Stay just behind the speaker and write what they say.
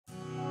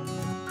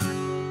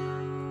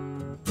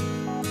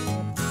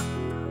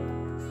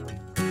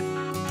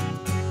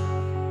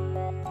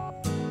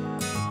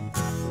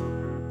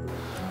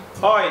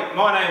Hi,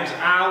 my name's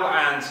Al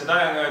and today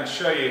I'm going to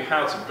show you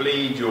how to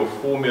bleed your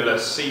Formula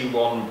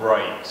C1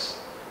 brakes.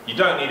 You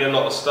don't need a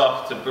lot of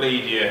stuff to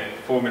bleed your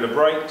Formula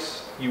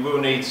brakes. You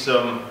will need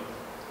some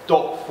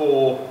DOT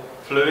 4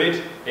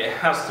 fluid. It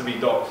has to be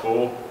DOT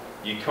 4.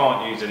 You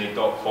can't use any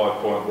DOT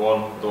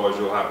 5.1, otherwise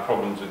you'll have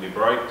problems with your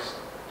brakes.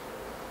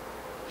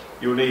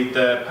 You'll need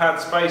the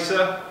pad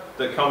spacer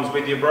that comes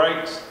with your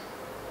brakes.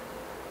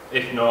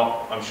 If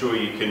not, I'm sure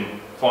you can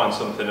find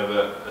something of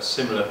a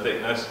similar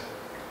thickness.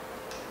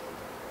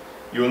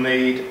 You'll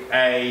need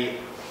a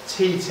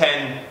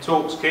T10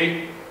 Torx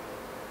key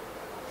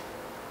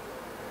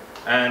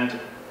and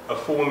a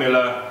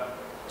Formula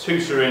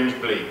 2 syringe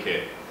bleed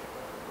kit.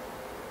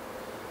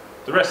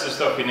 The rest of the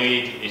stuff you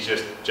need is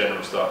just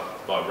general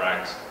stuff like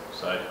rags,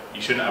 so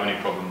you shouldn't have any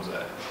problems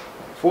there.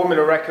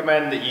 Formula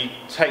recommend that you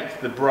take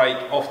the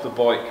brake off the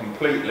bike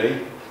completely,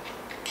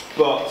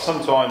 but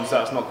sometimes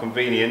that's not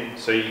convenient,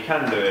 so you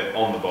can do it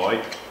on the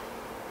bike.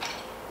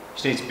 You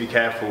just need to be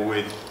careful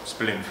with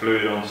spilling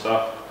fluid on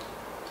stuff.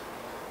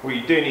 What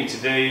you do need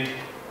to do,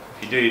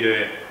 if you do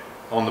it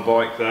on the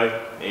bike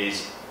though,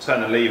 is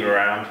turn the lever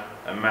around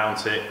and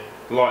mount it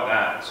like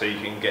that so you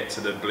can get to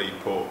the bleed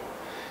port.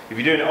 If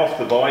you're doing it off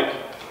the bike,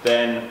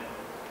 then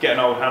get an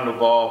old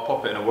handlebar,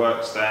 pop it in a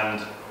work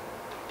stand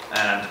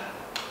and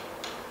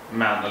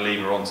mount the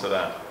lever onto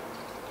that.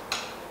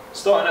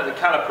 Starting at the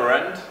caliper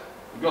end,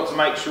 we've got to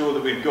make sure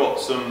that we've got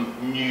some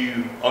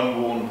new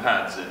unworn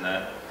pads in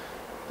there.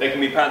 They can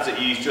be pads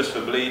that you use just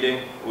for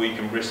bleeding, or you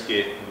can risk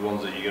it with the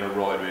ones that you're going to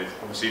ride with.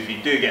 Obviously if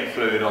you do get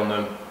fluid on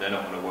them, they're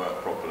not going to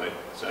work properly,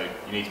 so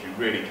you need to be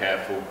really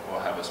careful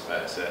or have a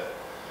spare set.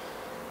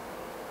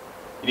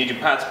 You need your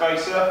pad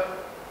spacer,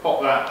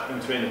 pop that in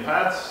between the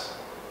pads,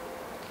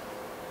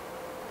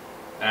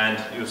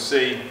 and you'll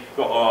see we've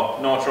got our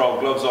nitrile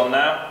gloves on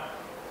now.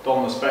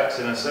 Don the specs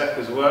in a sec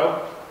as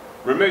well.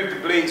 Remove the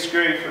bleed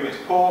screw from its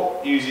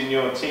port using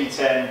your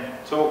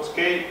T10 Torx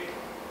key.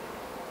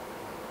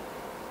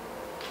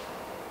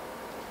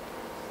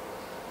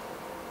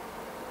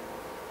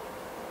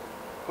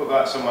 Put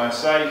that somewhere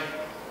safe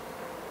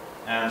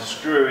and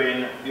screw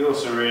in your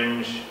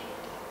syringe,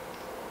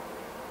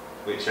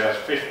 which has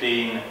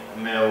 15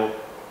 ml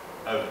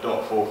of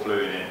DOT 4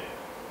 fluid in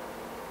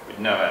with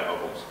no air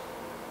bubbles.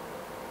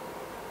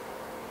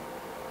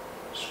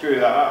 Screw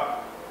that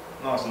up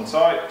nice and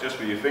tight just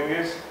with your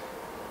fingers,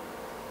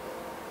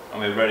 and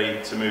we're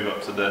ready to move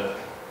up to the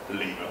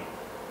lever.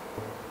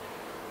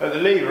 At the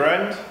lever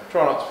end,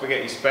 try not to forget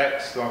your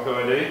specs like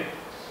I do.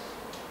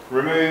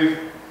 Remove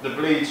the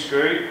bleed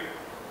screw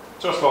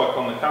just like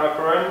on the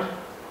caliper end.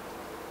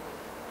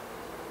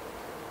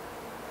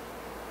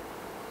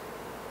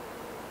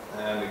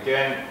 And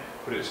again,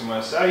 put it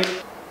somewhere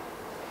safe.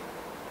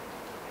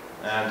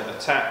 And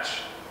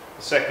attach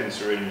the second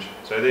syringe.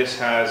 So this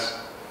has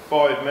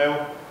 5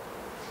 ml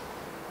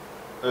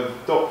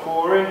of DOT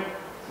 4 in,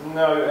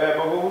 no air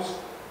bubbles.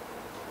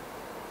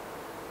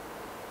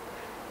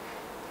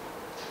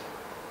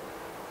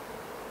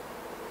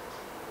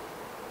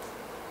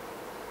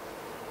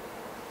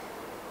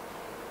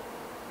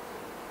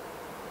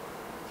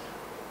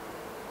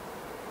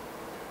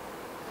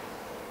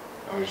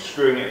 And we're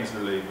screwing it into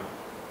the lever,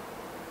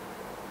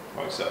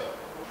 like so.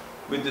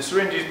 With the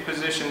syringes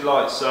positioned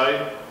like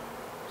so,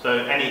 so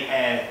any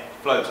air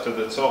floats to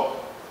the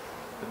top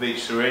of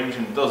each syringe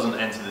and doesn't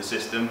enter the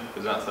system,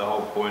 because that's the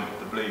whole point of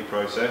the bleed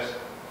process.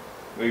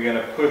 We're going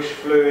to push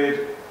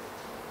fluid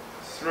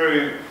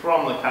through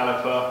from the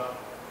caliper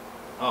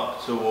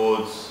up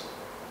towards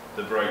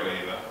the brake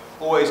lever.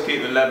 Always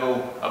keep the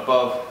level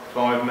above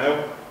 5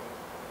 ml.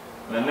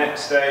 And the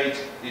next stage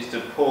is to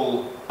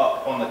pull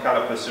up on the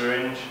caliper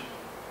syringe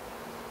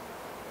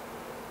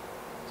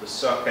to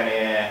suck any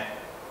air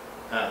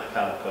out the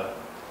caliper.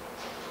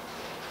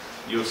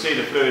 You'll see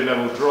the fluid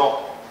level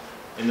drop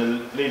in the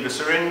lever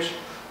syringe.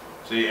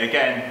 So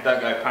again,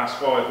 don't go past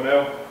 5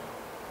 ml.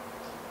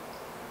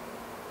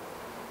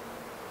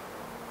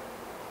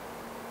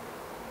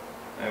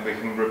 And we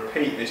can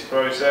repeat this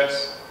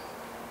process.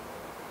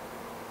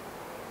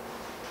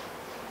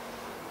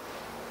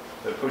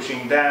 So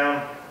pushing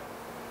down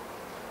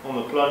on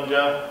the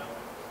plunger,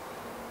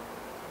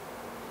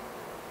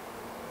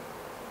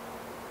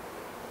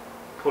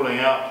 pulling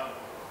up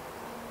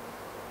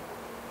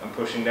and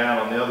pushing down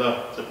on the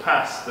other to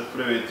pass the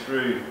fluid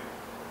through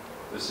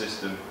the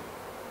system.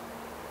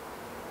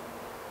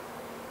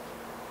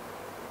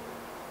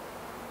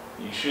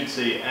 You should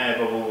see air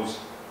bubbles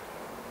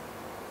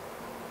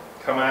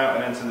come out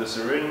and enter the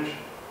syringe.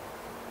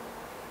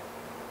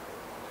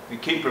 You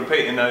keep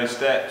repeating those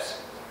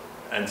steps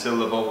until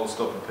the bubbles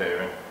stop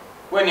appearing.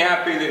 When you're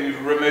happy that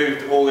you've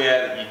removed all the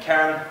air that you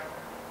can,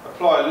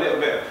 apply a little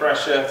bit of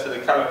pressure to the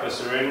caliper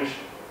syringe.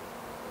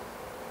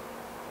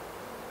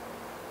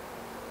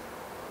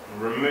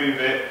 Remove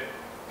it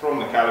from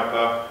the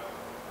caliper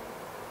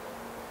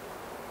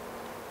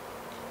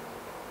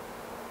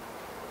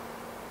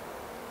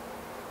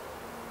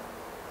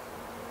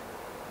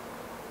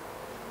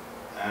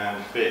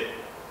and fit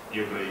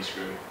your bleed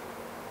screw.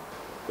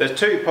 There's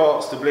two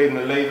parts to bleeding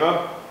the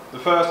lever. The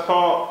first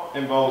part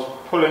involves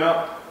pulling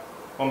up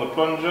on the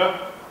plunger.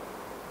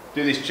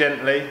 Do this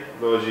gently,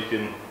 otherwise you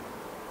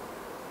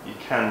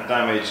can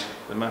damage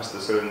the master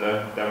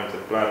cylinder, damage the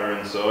bladder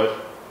inside,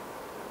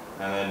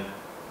 and then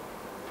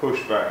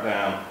push back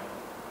down.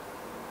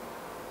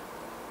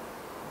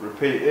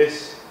 Repeat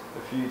this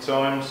a few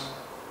times.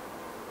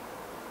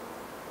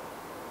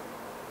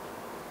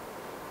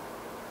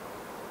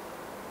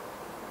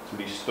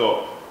 Till you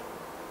stop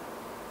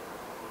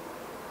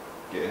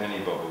getting any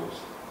bubbles.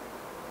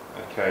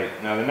 Okay,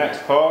 now the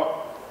next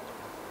part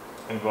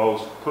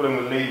involves pulling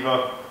the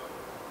lever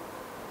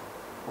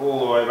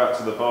all the way back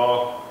to the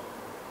bar.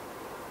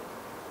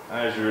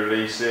 As you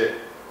release it,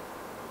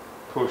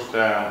 push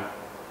down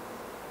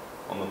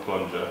on the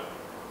plunger.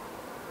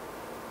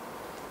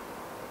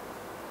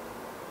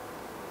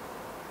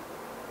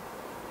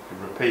 You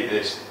can repeat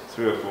this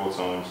 3 or 4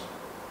 times.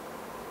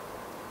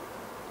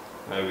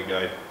 There we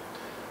go.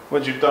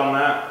 Once you've done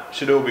that, it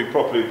should all be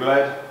properly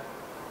bled.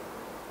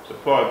 So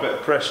apply a bit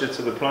of pressure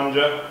to the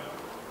plunger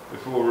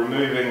before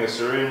removing the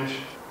syringe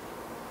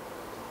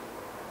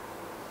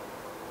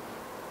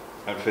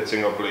and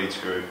fitting our bleed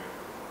screw.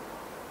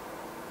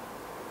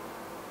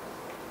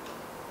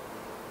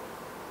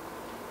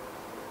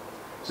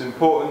 It's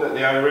important that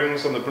the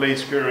O-rings on the bleed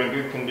screw are in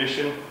good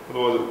condition,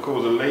 otherwise it will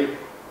cause a leak,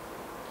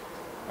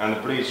 and the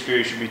bleed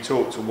screw should be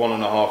torqued to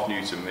 1.5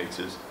 Newton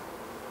meters.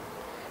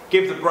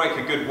 Give the brake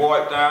a good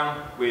wipe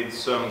down with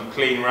some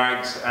clean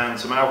rags and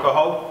some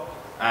alcohol,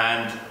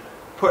 and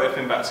put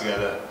everything back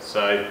together.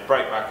 So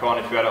brake back on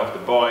if you had it off the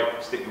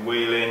bike, stick the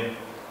wheel in,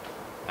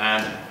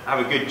 and have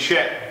a good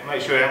check.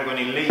 Make sure you haven't got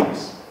any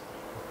leaks.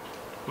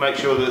 Make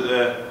sure that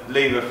the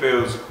lever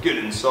feels good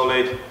and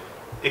solid.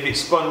 If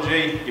it's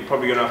spongy, you're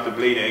probably going to have to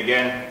bleed it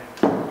again.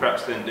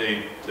 Perhaps didn't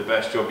do the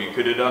best job you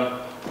could have done.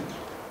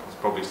 There's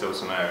probably still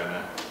some air in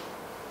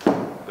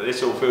there. But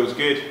this all feels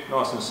good,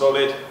 nice and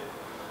solid.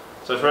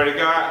 So it's ready to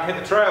go out and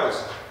hit the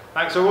trails.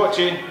 Thanks for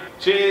watching.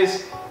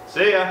 Cheers.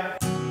 See ya.